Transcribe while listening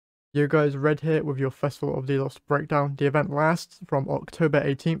You guys, Red here with your Festival of the Lost breakdown. The event lasts from October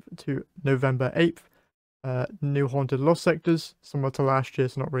 18th to November 8th. New Haunted Lost sectors, similar to last year,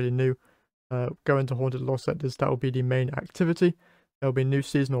 so not really new. Go into Haunted Lost sectors, that will be the main activity. There will be new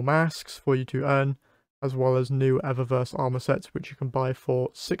seasonal masks for you to earn, as well as new Eververse armor sets, which you can buy for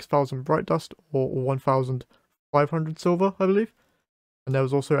 6,000 Bright Dust or 1,500 Silver, I believe. And there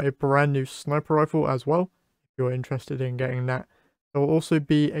was also a brand new sniper rifle as well, if you're interested in getting that. There will also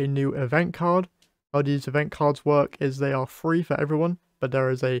be a new event card. How these event cards work is they are free for everyone, but there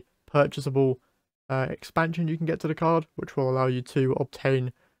is a purchasable expansion you can get to the card, which will allow you to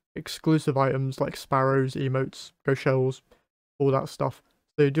obtain exclusive items like sparrows, emotes, ghost shells, all that stuff.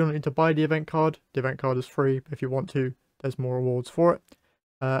 So you do not need to buy the event card. The event card is free, but if you want to, there's more rewards for it.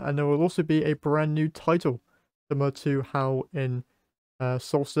 And there will also be a brand new title, similar to how in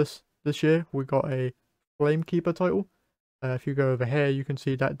Solstice this year we got a Flamekeeper title. If you go over here, you can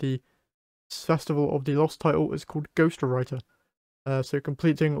see that the Festival of the Lost title is called Ghost Writer. So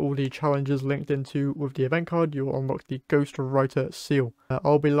completing all the challenges linked into with the event card, you will unlock the Ghost Writer seal.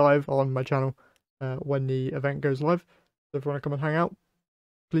 I'll be live on my channel when the event goes live. So if you want to come and hang out,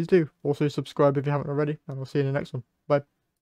 please do. Also subscribe if you haven't already, and I'll see you in the next one. Bye.